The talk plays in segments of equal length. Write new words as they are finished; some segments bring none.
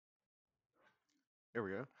There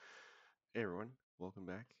we go. Hey everyone, welcome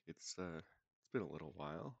back. It's been a little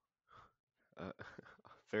while, a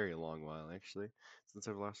very long while actually, since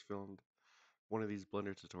I've last filmed one of these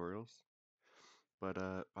Blender tutorials. But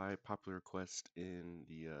by popular request in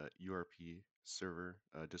the URP server,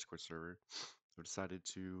 Discord server, I've decided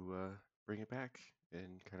to bring it back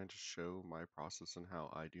and kind of just show my process and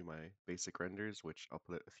how I do my basic renders, which I'll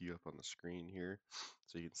put a few up on the screen here,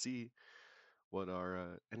 so you can see what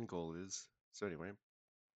our end goal is. So anyway,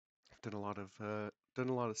 I've done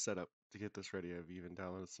a lot of setup to get this ready. I've even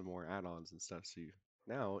downloaded some more add-ons and stuff. So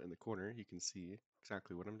now in the corner you can see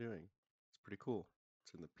exactly what I'm doing. It's pretty cool.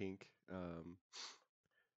 It's in the pink.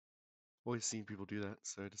 Always seen people do that,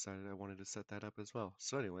 so I decided I wanted to set that up as well.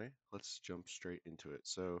 So anyway, let's jump straight into it.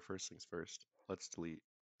 So first things first, let's delete,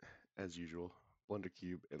 as usual, Blender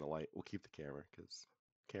Cube and the light. We'll keep the camera because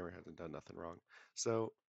the camera hasn't done nothing wrong.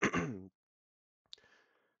 So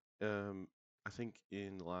I think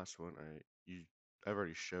in the last one, I've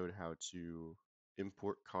already showed how to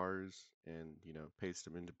import cars and paste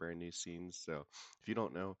them into brand new scenes. So if you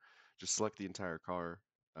don't know, just select the entire car,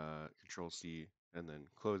 Control C, and then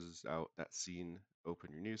closes out that scene.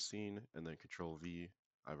 Open your new scene, and then Control V.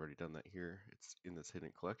 I've already done that here. It's in this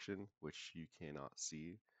hidden collection, which you cannot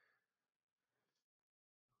see.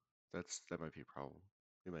 That might be a problem.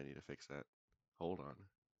 We might need to fix that. Hold on.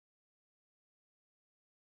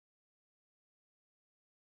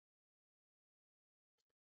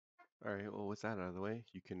 All right, well, with that out of the way,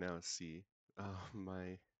 you can now see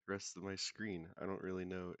my rest of my screen. I don't really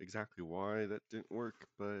know exactly why that didn't work,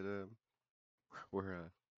 but we're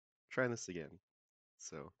trying this again.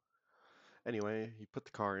 So anyway, you put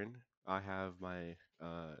the car in. I have my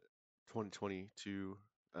 2022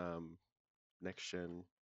 um, next gen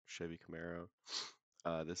Chevy Camaro.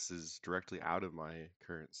 This is directly out of my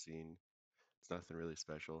current scene. It's nothing really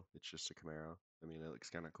special. It's just a Camaro. I mean, it looks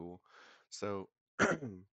kind of cool. So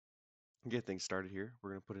get things started here.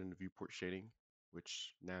 We're going to put in viewport shading,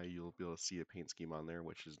 which now you'll be able to see a paint scheme on there,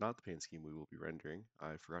 which is not the paint scheme we will be rendering.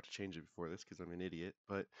 I forgot to change it before this because I'm an idiot,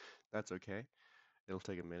 but that's okay. It'll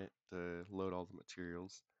take a minute to load all the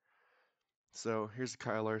materials. So here's the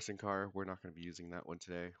Kyle Larson car. We're not going to be using that one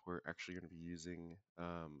today. We're actually going to be using,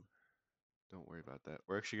 don't worry about that.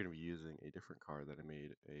 We're actually going to be using a different car that I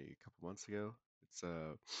made a couple months ago. It's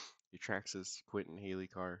a Traxxas Quentin Haley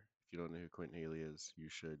car. If you don't know who Quentin Haley is, you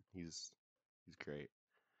should. He's great.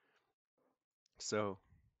 So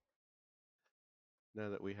now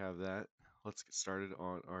that we have that, let's get started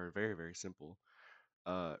on our very, very simple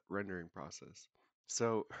rendering process.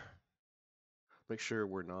 So make sure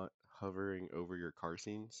we're not hovering over your car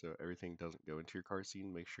scene so everything doesn't go into your car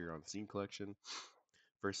scene. Make sure you're on scene collection.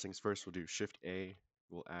 First things first, we'll do Shift A.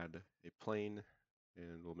 We'll add a plane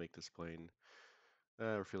and we'll make this plane,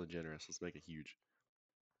 we're feeling generous, let's make it huge.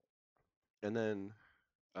 And then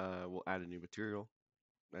we'll add a new material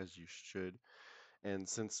as you should. And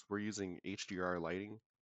since we're using HDR lighting,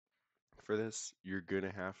 for this, you're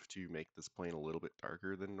gonna have to make this plane a little bit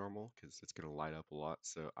darker than normal because it's gonna light up a lot.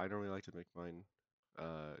 So I don't really like to make mine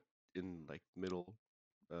uh, in like middle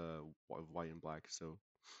white and black, so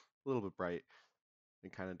a little bit bright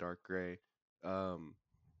and kind of dark gray. Um,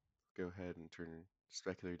 Go ahead and turn your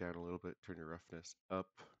specular down a little bit, turn your roughness up.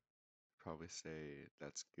 Probably say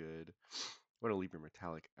that's good. I'm gonna leave your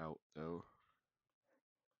metallic out though.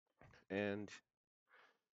 And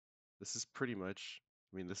this is pretty much,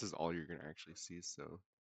 I mean, this is all you're gonna actually see. So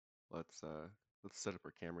let's uh, let's set up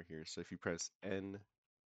our camera here. So if you press N,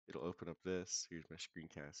 it'll open up this. Here's my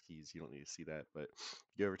screencast keys. You don't need to see that, but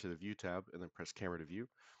go over to the view tab and then press camera to view.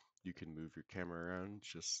 You can move your camera around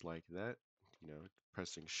just like that.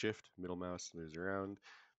 Pressing shift, middle mouse moves around.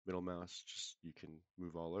 Middle mouse, just you can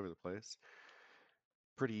move all over the place.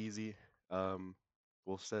 Pretty easy. Um,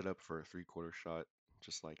 we'll set up for a 3/4 shot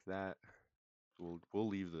just like that. We'll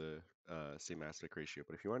leave the same aspect ratio,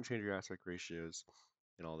 but if you want to change your aspect ratios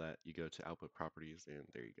and all that, you go to output properties and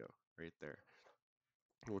there you go, right there.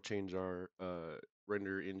 We'll change our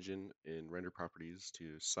render engine and render properties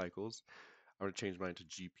to cycles. I'm going to change mine to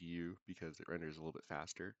GPU because it renders a little bit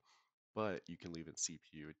faster, but you can leave it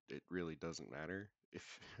CPU. It really doesn't matter.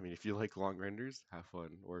 If you like long renders, have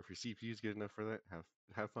fun. Or if your CPU is good enough for that,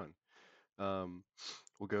 have fun. Um,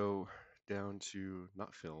 we'll go down to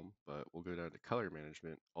not film, but we'll go down to color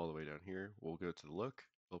management all the way down here. We'll go to the look.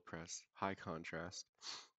 We'll press high contrast,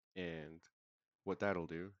 and what that'll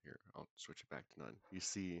do, here, I'll switch it back to none. You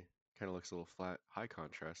see, kind of looks a little flat. High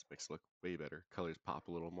contrast makes it look way better. Colors pop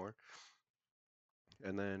a little more.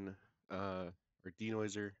 And then our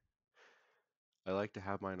denoiser, I like to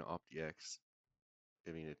have mine OptiX.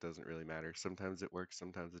 I mean, it doesn't really matter. Sometimes it works,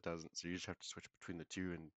 sometimes it doesn't. So you just have to switch between the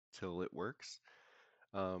two until it works.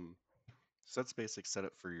 Um, so that's basic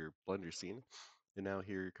setup for your Blender scene. And now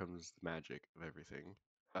here comes the magic of everything.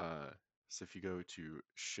 Uh, so if you go to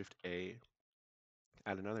Shift A,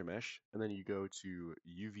 add another mesh, and then you go to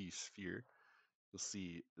UV sphere, you'll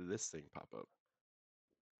see this thing pop up.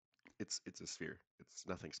 It's a sphere. It's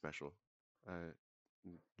nothing special. Uh,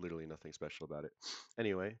 Literally nothing special about it.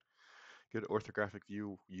 Anyway, go to orthographic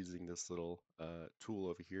view using this little tool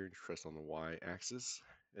over here, and you press on the Y axis,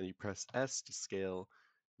 and you press S to scale,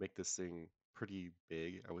 make this thing pretty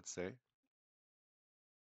big, I would say.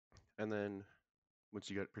 And then once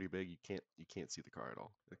you got it pretty big, you can't see the car at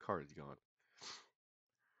all. The car is gone.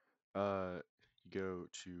 You go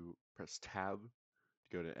to press Tab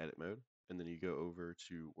to go to edit mode, and then you go over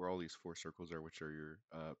to where all these four circles are, which are your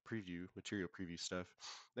preview, material preview stuff.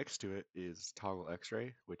 Next to it is toggle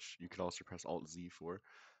X-ray, which you could also press Alt Z for.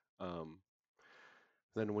 Um,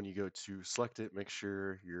 then when you go to select it, make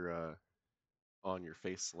sure you're on your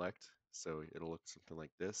face select, so it'll look something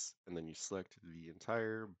like this. And then you select the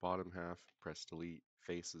entire bottom half, press delete,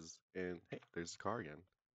 faces, and hey, there's the car again.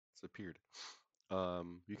 It's appeared.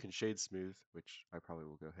 You can shade smooth, which I probably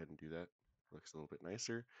will go ahead and do that. Looks a little bit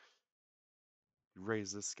nicer.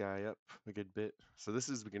 Raise this guy up a good bit. So this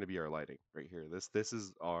is going to be our lighting right here. This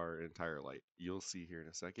is our entire light. You'll see here in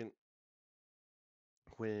a second.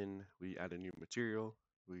 When we add a new material,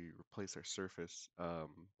 we replace our surface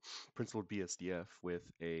principled BSDF with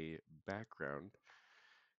a background,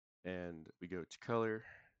 and we go to color,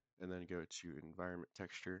 and then go to environment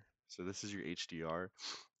texture. So this is your HDR,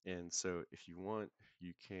 and so if you want,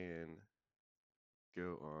 you can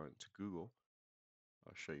go on to Google.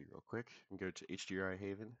 I'll show you real quick, and go to HDRI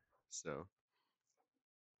Haven. So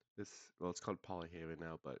this, well, it's called Polyhaven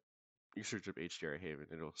now, but you search up HDRI Haven,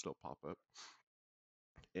 it'll still pop up.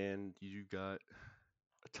 And you got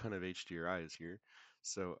a ton of HDRIs here.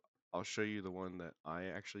 So I'll show you the one that I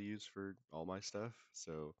actually use for all my stuff.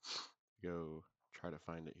 So go try to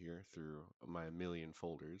find it here through my million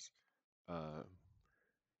folders. Uh,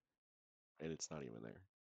 and it's not even there.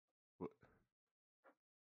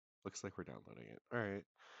 Looks like we're downloading it. All right.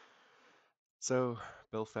 So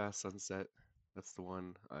Belfast Sunset, that's the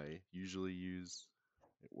one I usually use.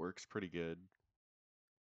 It works pretty good.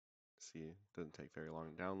 See, it doesn't take very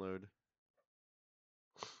long to download.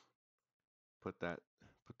 Put that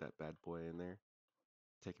bad boy in there.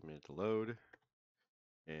 Take a minute to load,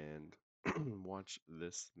 and watch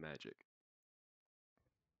this magic.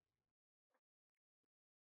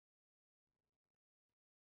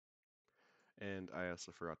 And I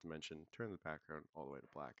also forgot to mention, turn the background all the way to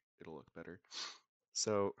black. It'll look better.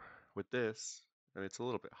 So with this, and it's a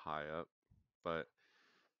little bit high up, but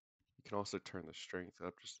you can also turn the strength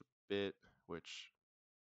up just a bit, which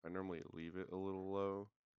I normally leave it a little low,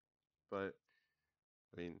 but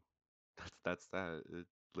I mean, that's that. It,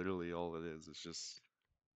 literally all it is. It's just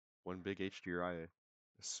one big HDRI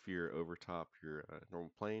sphere over top your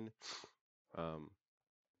normal plane. Um,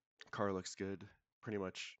 Car looks good. Pretty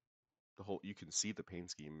much the whole, you can see the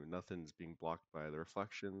paint scheme. Nothing's being blocked by the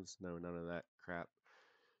reflections. No, none of that crap.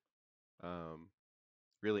 Um,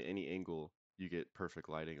 Really, any angle you get perfect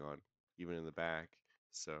lighting on, even in the back.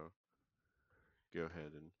 So go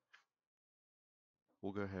ahead and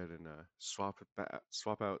we'll go ahead and swap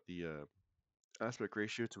out the aspect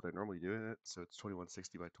ratio to what I normally do it. So it's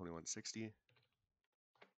 2160 by 2160,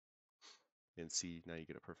 and see, now you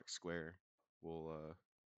get a perfect square. We'll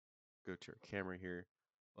go to our camera here,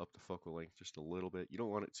 up the focal length just a little bit. You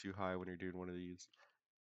don't want it too high when you're doing one of these.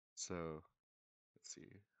 So let's see,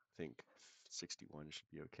 I think 61 should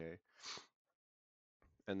be okay.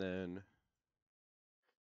 And then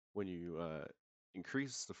when you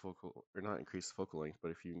increase the focal, or not increase the focal length,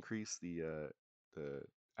 but if you increase the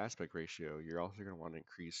aspect ratio, you're also going to want to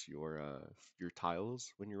increase your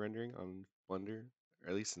tiles when you're rendering on Blender, or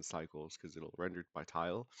at least in cycles, because it'll render by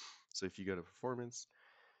tile. So if you go to performance,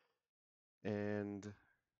 and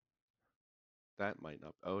that might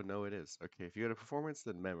not, oh no, it is. Okay, if you go to performance,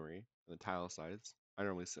 then memory, and the tile size, I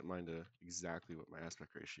normally set mine to exactly what my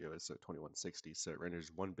aspect ratio is, so 2160, so it renders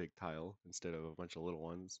one big tile instead of a bunch of little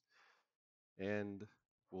ones. And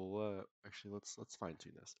we'll actually let's fine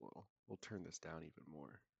tune this a little. We'll turn this down even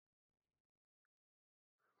more.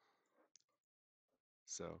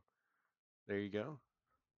 So there you go.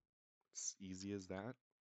 It's easy as that,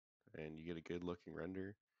 and you get a good looking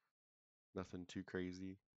render. Nothing too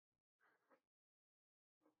crazy.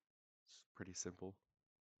 It's pretty simple.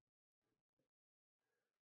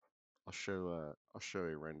 I'll show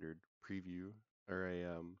a rendered preview, or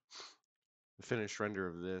a finished render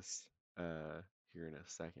of this here in a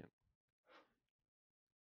second.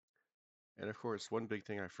 And of course, one big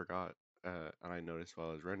thing I forgot, and I noticed while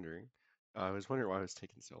I was rendering, I was wondering why it was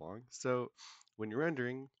taking so long. So, when you're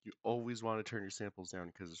rendering, you always want to turn your samples down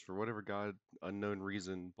because for whatever god unknown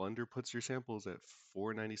reason, Blender puts your samples at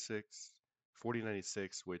 496,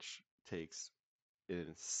 4096, which takes an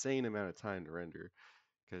insane amount of time to render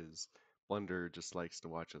because Blender just likes to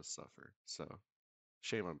watch us suffer. So,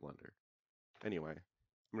 shame on Blender. Anyway,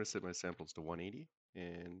 I'm going to set my samples to 180,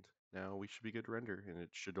 and now we should be good to render, and it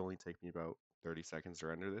should only take me about 30 seconds to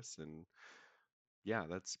render this, and yeah,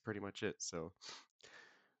 that's pretty much it. So,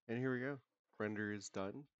 and here we go. Render is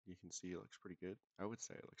done. You can see it looks pretty good. I would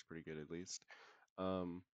say it looks pretty good at least.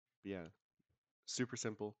 Yeah, super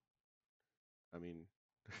simple. I mean,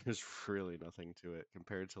 there's really nothing to it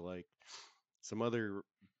compared to like some other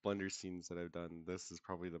Blender scenes that I've done. This is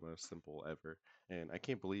probably the most simple ever, and I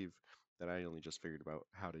can't believe that I only just figured out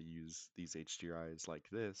how to use these HDRIs like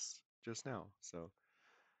this just now. So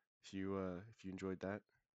if you enjoyed that,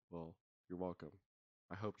 well, you're welcome.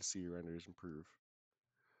 I hope to see your renders improve.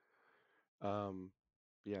 Um,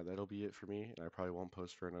 yeah, that'll be it for me, and I probably won't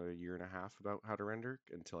post for another year and a half about how to render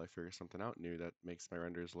until I figure something out new that makes my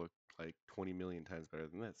renders look like 20 million times better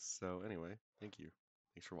than this. So anyway, thank you.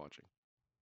 Thanks for watching.